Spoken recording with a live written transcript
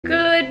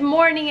Good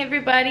morning,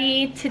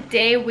 everybody.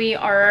 Today we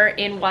are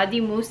in Wadi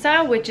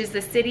Musa, which is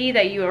the city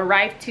that you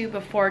arrive to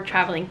before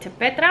traveling to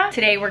Petra.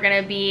 Today we're going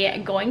to be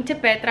going to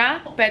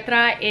Petra.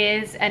 Petra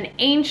is an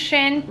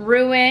ancient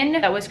ruin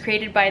that was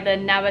created by the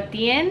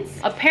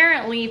Nabateans.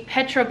 Apparently,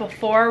 Petra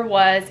before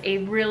was a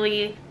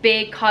really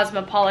big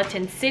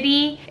cosmopolitan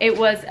city. It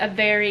was a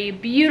very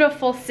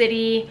beautiful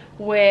city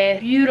with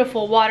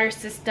beautiful water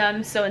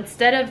systems. So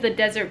instead of the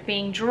desert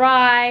being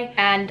dry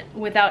and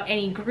without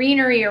any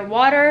greenery or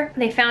water,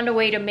 they found a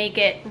way to make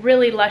it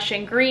really lush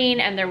and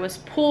green, and there was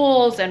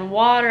pools and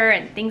water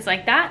and things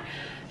like that.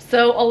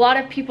 So a lot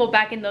of people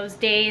back in those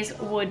days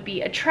would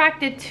be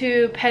attracted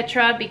to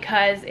Petra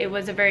because it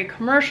was a very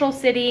commercial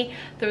city.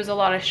 There was a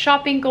lot of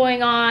shopping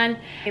going on.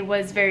 It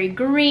was very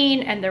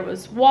green and there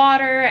was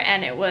water,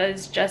 and it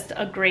was just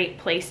a great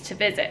place to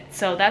visit.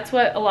 So that's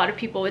what a lot of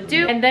people would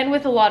do. And then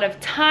with a lot of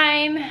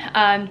time,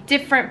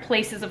 different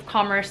places of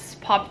commerce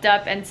popped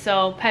up, and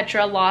so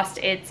Petra lost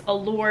its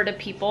allure to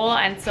people.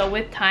 And so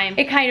with time,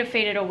 it kind of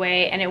faded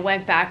away and it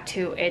went back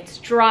to its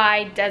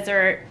dry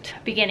desert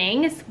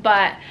beginnings.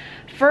 But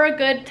for a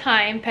good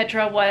time,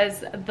 Petra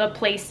was the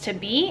place to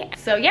be.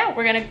 So yeah,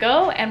 we're gonna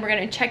go and we're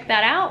gonna check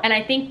that out. And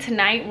I think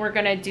tonight we're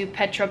gonna do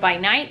Petra by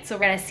night. So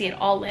we're gonna see it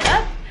all lit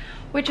up,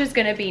 which is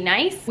gonna be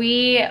nice.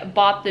 We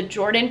bought the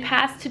Jordan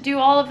Pass to do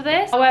all of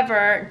this.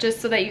 However, just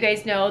so that you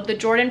guys know, the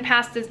Jordan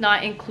Pass does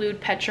not include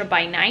Petra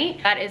by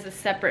night. That is a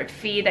separate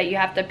fee that you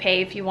have to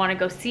pay if you wanna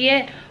go see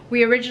it.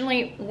 We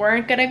originally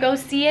weren't gonna go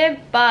see it,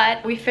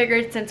 but we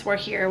figured since we're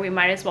here, we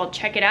might as well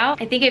check it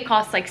out. I think it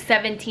costs like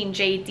 17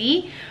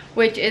 JD,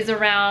 which is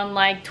around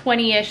like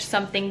 20-ish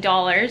something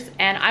dollars.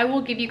 And I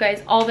will give you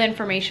guys all the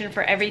information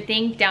for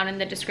everything down in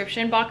the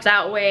description box.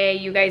 That way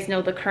you guys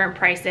know the current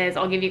prices.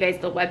 I'll give you guys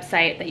the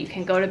website that you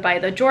can go to buy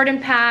the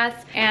Jordan Pass.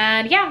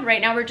 And yeah,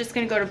 right now we're just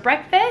gonna go to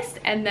breakfast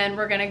and then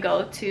we're gonna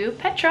go to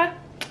Petra.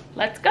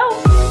 Let's go.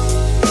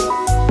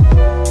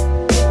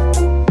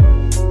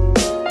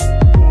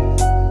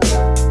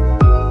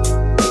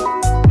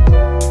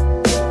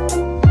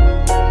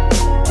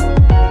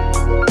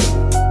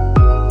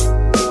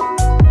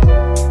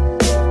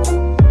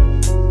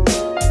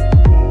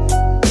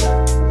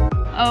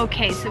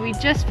 Okay, so we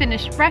just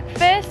finished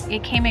breakfast.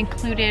 It came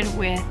included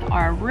with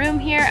our room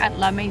here at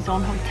La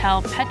Maison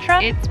Hotel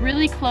Petra. It's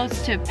really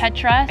close to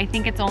Petra. I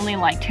think it's only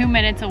like 2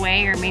 minutes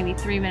away or maybe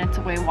 3 minutes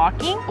away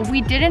walking.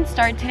 We didn't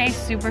start today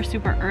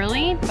super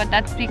early, but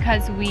that's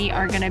because we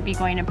are gonna be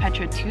going to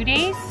Petra 2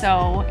 days.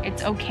 So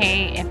it's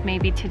okay if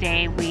maybe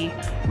today we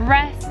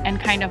rest and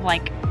kind of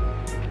like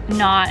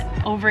not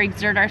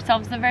overexert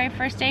ourselves the very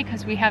first day,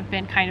 because we have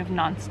been kind of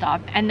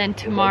non-stop. And then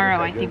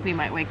tomorrow I think we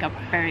might wake up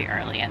very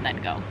early and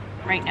then go.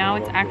 Right now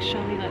it's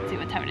actually, let's see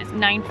what time it is,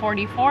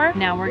 9:44.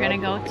 Now we're gonna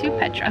go to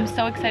Petra. I'm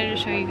so excited to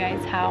show you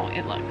guys how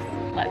it looks.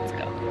 Let's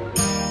go.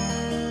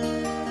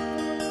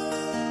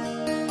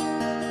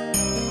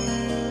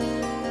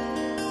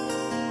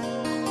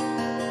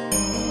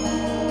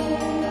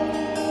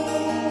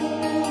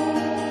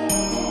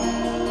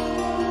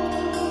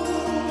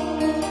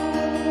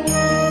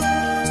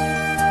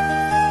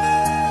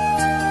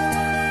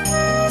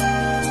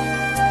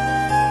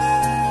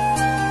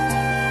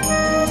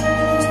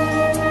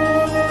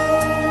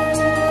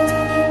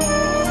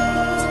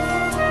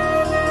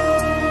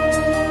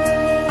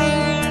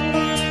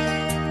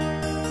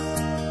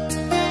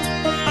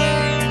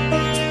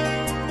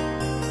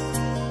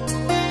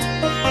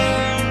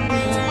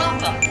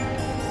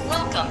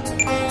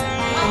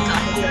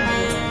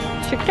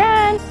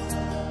 Shukran.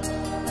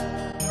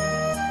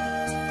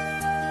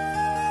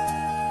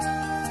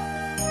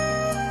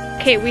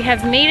 Okay, we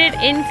have made it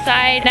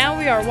inside. Now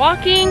we are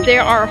walking.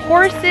 There are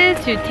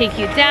horses to take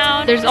you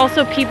down. There's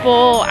also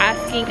people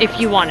asking if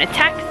you want a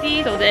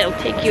taxi, so they'll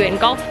take you in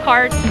golf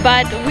carts.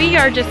 But we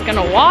are just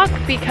gonna walk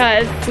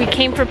because we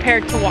came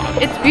prepared to walk.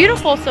 It's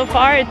beautiful so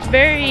far. It's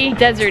very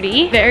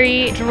deserty,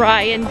 very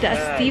dry and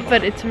dusty,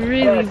 but it's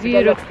really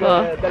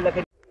beautiful.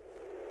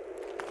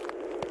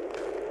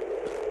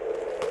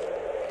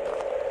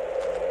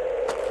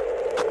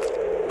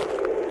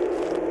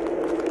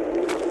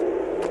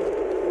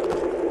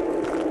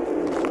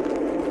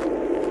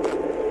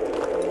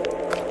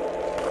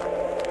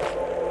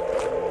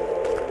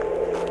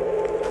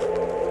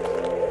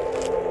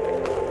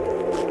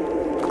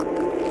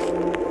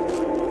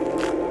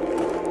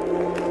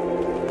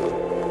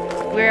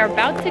 We're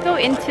about to go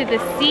into the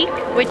Seek,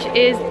 which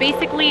is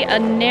basically a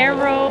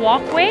narrow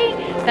walkway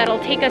that'll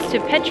take us to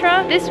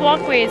Petra. This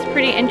walkway is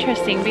pretty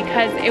interesting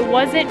because it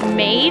wasn't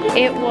made,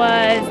 it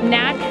was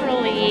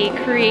naturally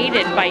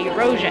created by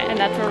erosion, and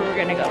that's where we're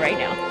gonna go right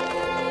now.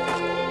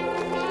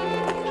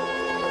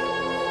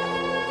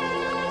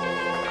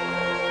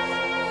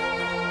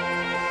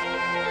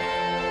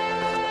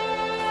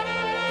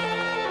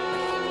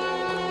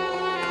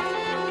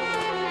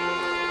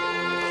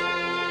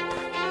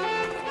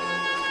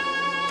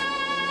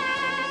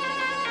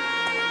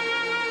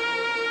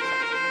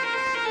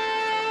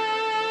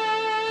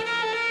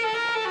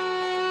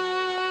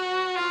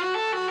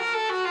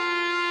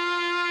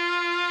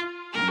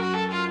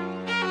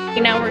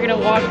 Now we're gonna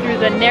walk through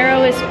the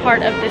narrowest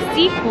part of the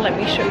sea. Let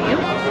me show you.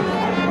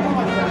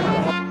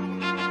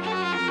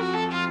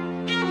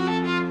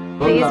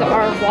 These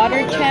are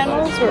water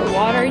channels where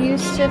water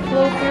used to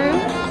flow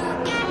through.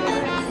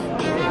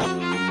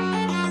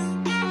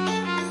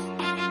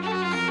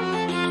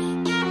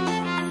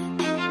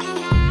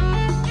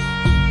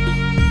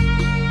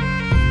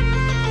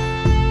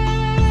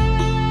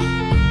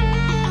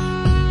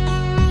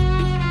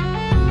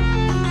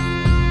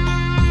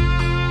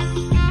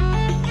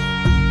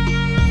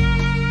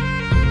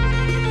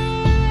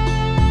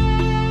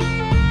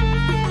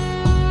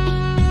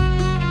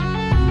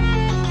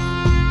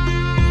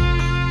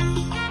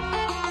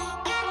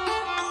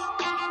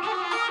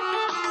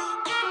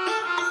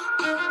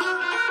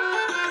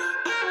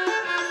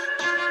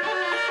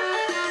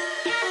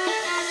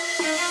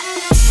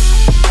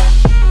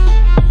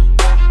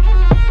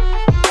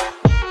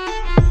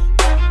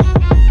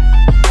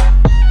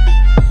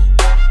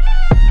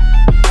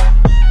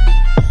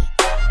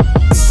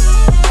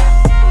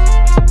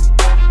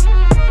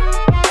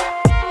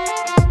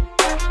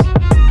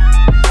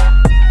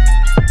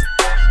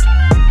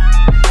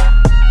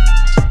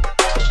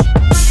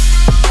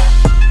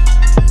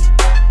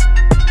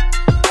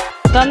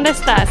 ¿Dónde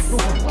estás?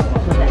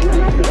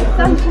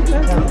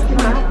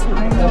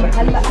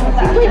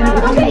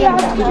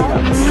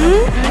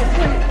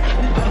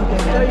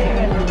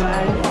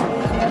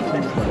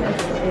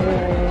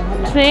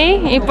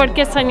 ¿Sí? ¿Y por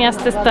qué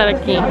soñaste estar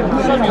aquí?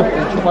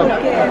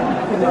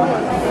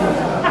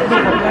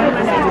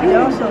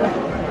 Maravilloso.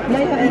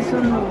 Es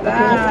un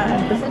lugar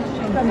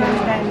con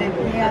una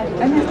energía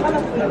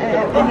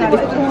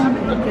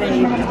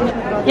increíble.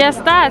 ¿Ya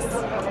estás?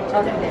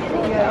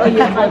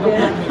 Oye,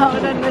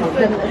 ahora no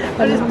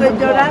estoy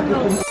llorando.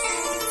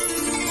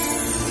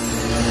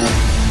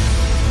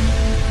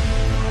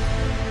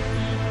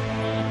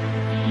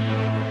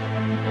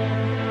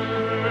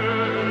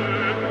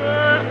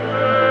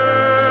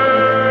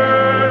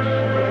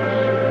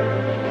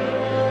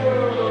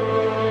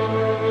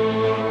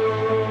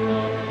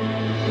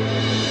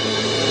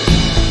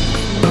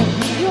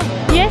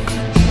 Yes.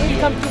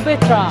 Welcome to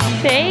Petra.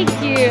 Thank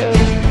you.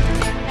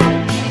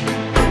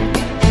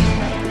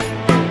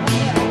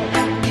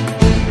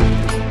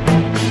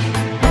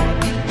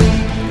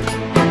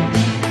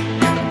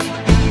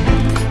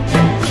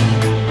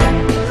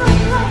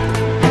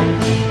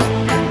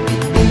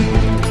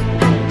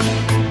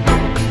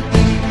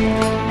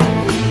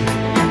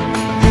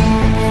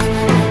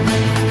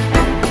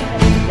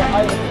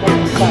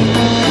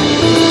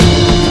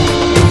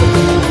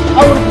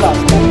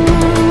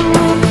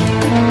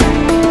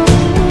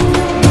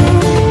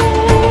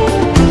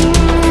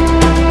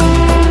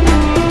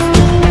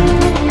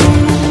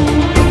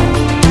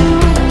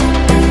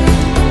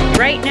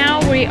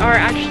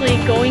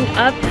 Going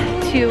up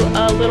to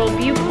a little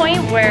viewpoint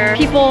where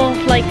people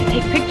like to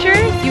take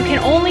pictures. You can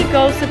only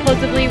go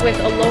supposedly with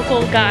a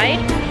local guide.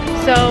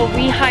 So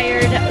we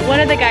hired one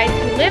of the guys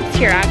who lives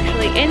here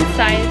actually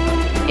inside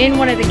in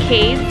one of the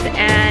caves,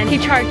 and he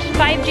charged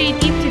 5 JD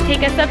to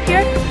take us up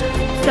here.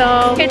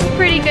 So it's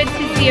pretty good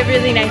to see a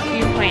really nice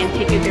viewpoint and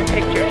take a good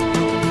picture.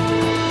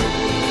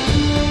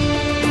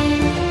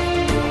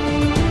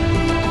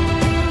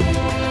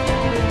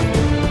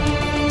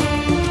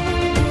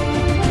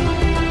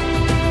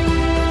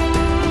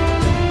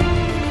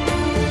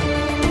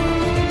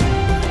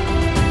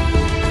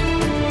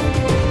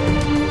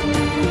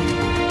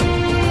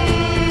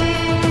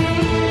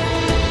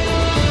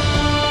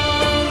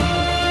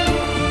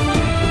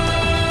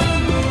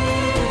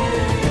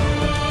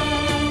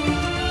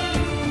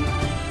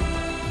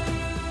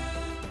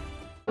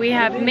 We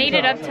have made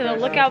it up to the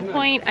lookout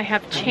point. I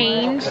have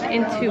changed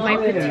into my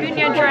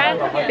petunia dress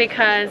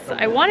because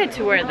I wanted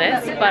to wear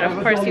this, but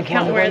of course you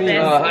can't wear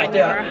this when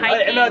you're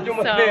hiking.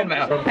 So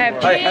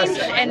I have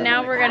changed and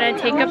now we're gonna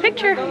take a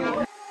picture.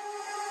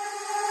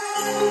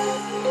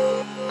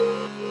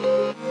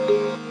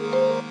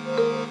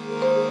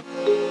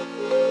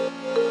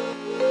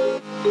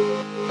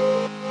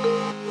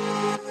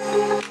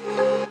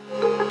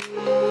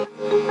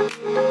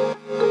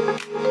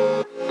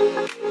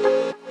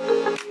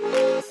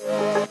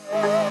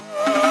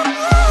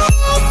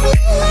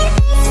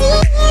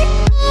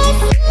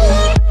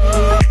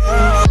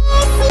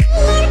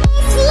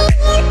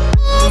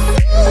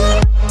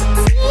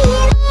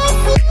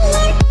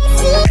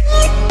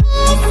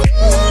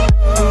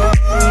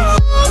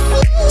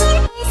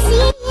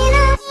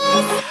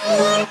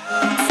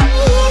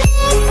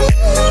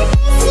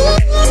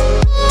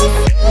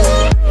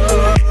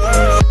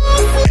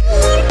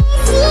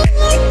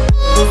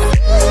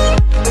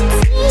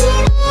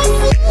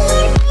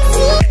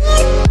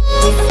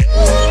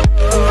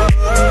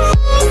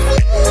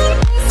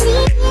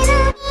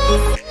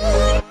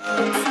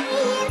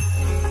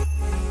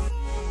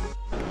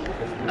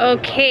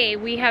 Okay,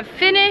 we have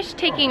finished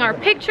taking our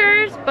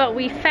pictures, but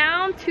we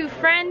found two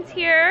friends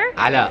here.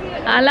 Ala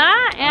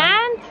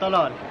and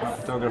Talal.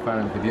 Photographer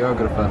and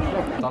videographer.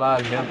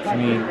 Talal helped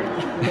me.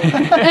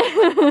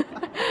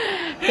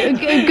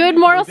 Good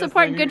moral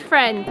support, good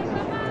friend.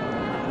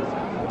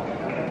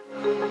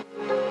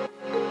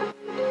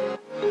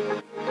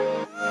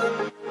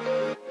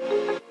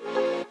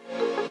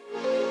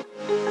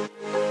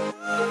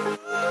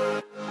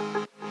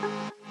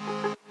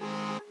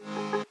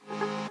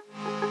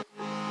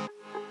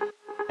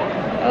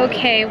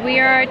 Okay, we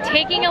are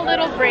taking a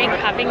little break,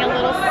 having a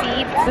little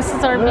seat. This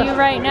is our view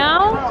right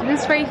now.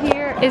 This right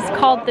here is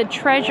called the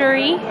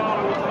Treasury.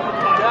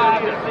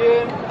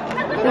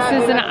 This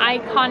is an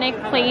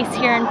iconic place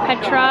here in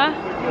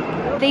Petra.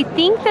 They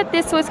think that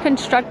this was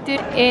constructed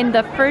in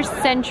the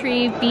 1st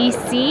century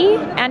BC.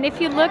 And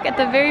if you look at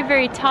the very,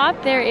 very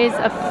top, there is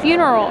a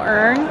funeral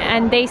urn.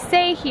 And they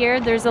say here,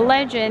 there's a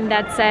legend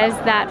that says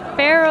that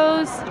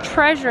Pharaoh's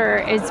treasure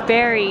is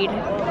buried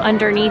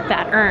underneath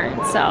that urn.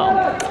 So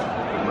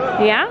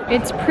yeah,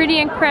 it's pretty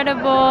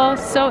incredible,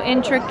 so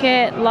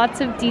intricate,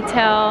 lots of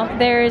detail.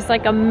 There's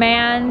like a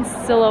man's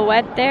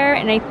silhouette there,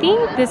 and I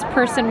think this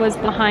person was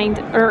behind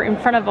or in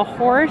front of a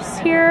horse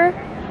here,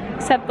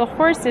 except the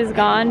horse is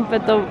gone,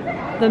 but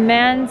the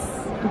man's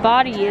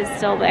body is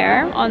still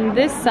there. On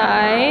this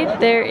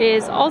side, there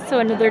is also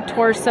another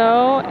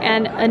torso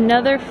and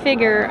another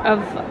figure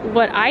of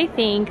what I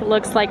think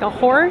looks like a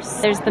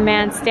horse. There's the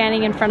man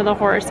standing in front of the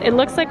horse. It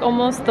looks like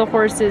almost the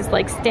horse is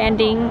like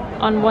standing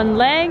on one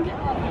leg,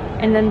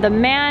 and then the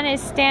man is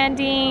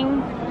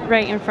standing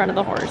right in front of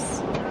the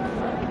horse.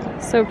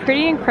 So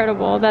pretty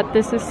incredible that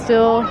this is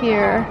still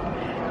here.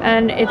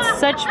 And it's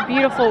such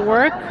beautiful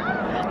work.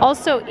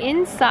 Also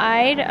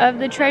inside of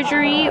the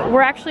treasury,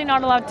 we're actually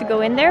not allowed to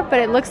go in there, but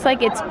it looks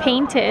like it's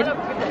painted.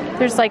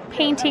 There's like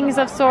paintings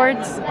of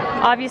sorts.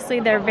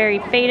 Obviously they're very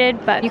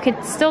faded, but you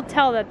can still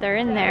tell that they're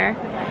in there.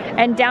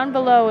 And down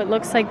below it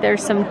looks like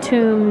there's some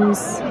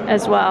tombs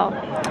as well.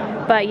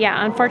 But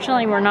yeah,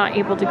 unfortunately we're not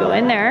able to go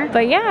in there.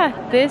 But yeah,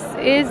 this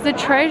is the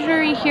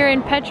treasury here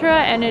in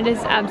Petra, and it is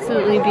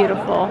absolutely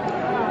beautiful.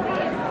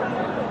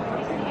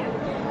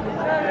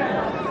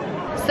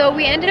 So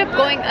we ended up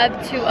going up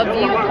to a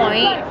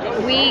viewpoint.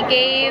 We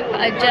gave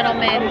a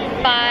gentleman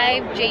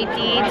 5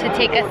 JD to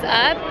take us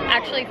up,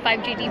 actually 5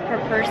 JD per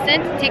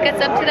person to take us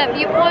up to that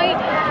viewpoint.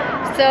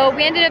 So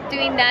we ended up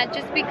doing that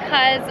just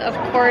because, of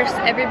course,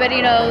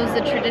 everybody knows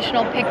the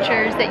traditional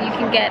pictures that you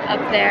can get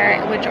up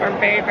there, which are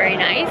very, very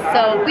nice.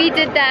 So we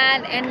did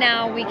that, and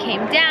now we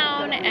came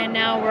down, and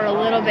now we're a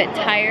little bit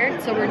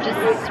tired. So we're just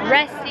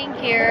resting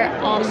here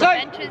on the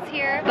benches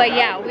here. But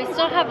yeah, we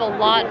still have a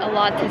lot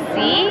to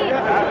see,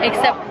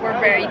 except we're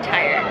very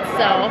tired.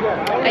 So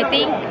I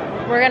think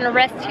we're gonna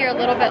rest here a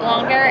little bit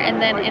longer,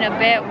 and then in a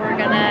bit we're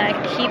gonna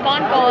keep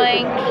on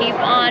going, keep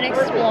on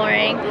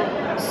exploring.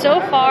 So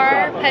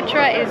far,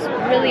 Petra is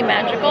really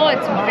magical.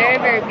 It's very,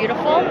 very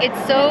beautiful. It's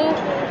so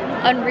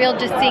unreal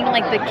just seeing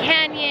like the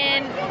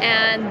canyon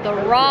and the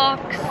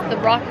rocks, the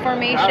rock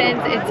formations.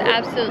 It's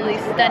absolutely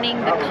stunning,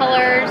 the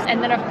colors.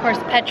 And then of course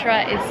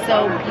Petra is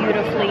so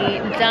beautifully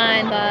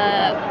done.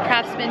 The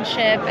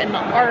craftsmanship and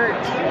the art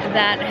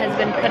that has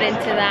been put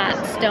into that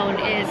stone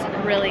is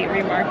really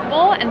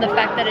remarkable, and the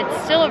fact that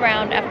it's still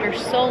around after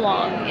so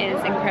long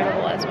is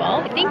incredible as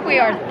well. I think we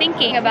are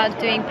thinking about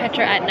doing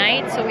Petra at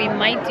night, so we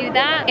might do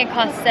that. It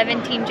costs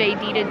 17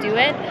 JD to do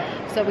it,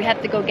 so we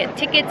have to go get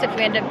tickets if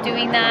we end up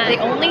doing that. They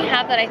only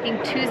have that, I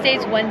think,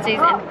 Tuesdays, Wednesdays,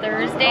 and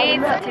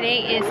Thursdays.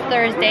 Today is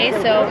Thursday,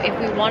 so if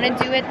we want to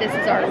do it, this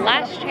is our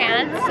last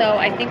chance, so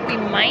I think we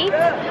might.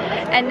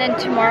 And then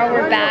tomorrow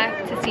we're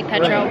back to see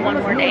Petra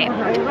one more day.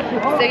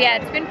 So yeah,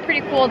 it's been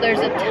pretty cool. There's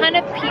a ton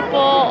of people,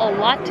 a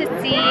lot to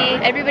see.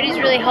 Everybody's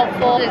really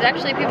helpful. There's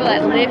actually people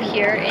that live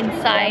here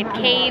inside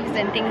caves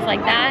and things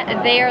like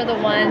that. They are the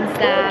ones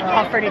that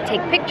offer to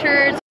take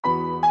pictures.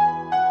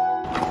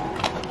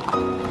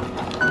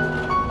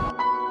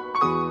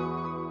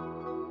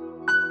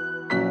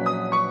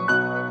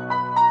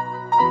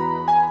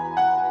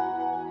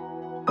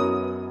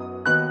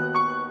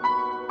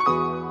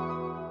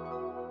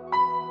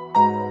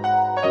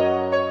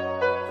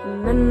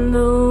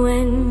 Remember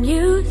when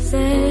you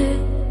said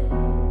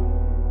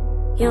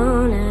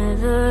you're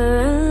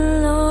never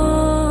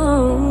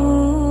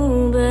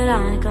alone, but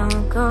I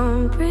can't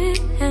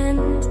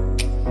comprehend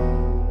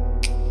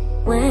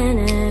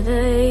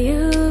whenever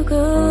you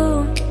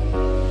go.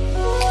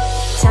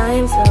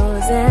 Time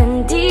slows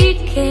and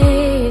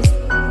decays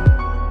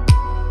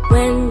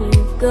when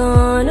you've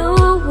gone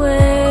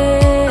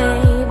away,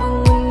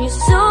 but when you're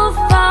so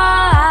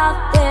far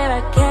out there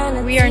I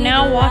cannot. We are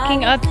now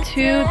walking up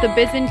to the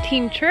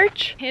Byzantine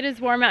church. It is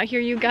warm out here,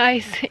 you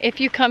guys. If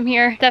you come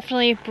here,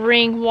 definitely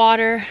bring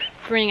water,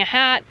 bring a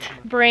hat,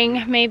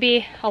 bring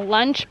maybe a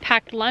lunch,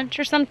 packed lunch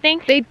or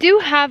something. They do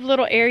have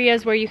little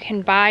areas where you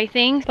can buy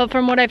things, but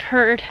from what I've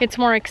heard, it's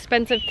more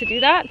expensive to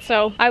do that.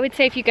 So I would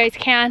say if you guys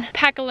can,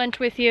 pack a lunch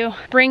with you,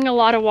 bring a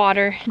lot of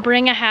water,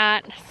 bring a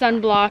hat,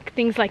 sunblock,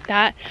 things like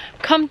that.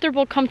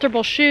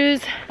 Comfortable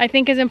shoes, I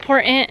think is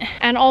important,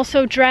 and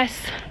also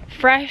dress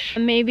fresh.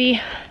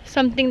 Maybe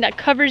something that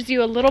covers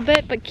you a little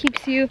bit but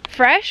keeps you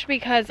fresh,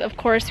 because of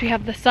course we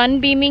have the sun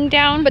beaming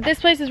down. But this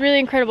place is really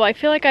incredible. I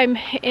feel like I'm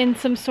in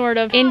some sort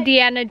of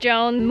Indiana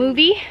Jones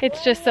movie.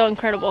 It's just so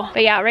incredible.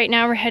 But yeah, right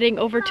now we're heading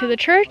over to the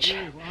church,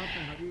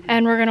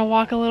 and we're gonna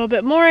walk a little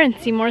bit more and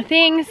see more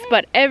things.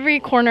 But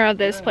every corner of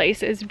this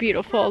place is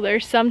beautiful.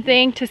 There's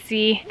something to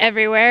see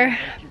everywhere.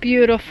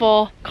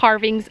 Beautiful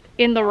carvings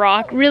in the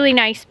rock, really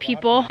nice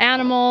people,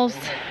 animals,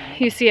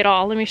 you see it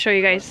all. Let me show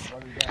you guys.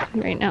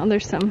 Right now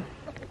there's some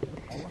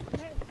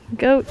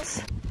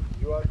goats.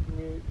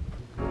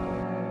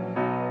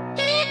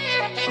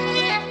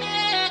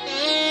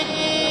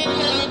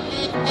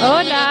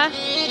 Hola.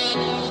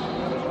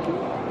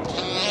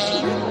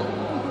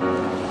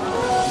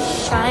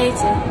 Try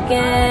to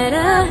get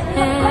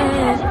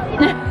ahead.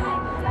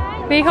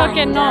 Me dijo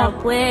que no.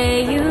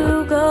 Where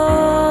you go,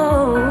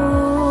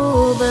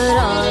 but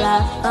all I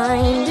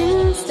find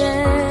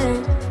instead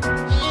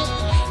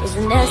is a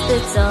nest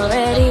that's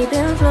already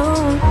been flown.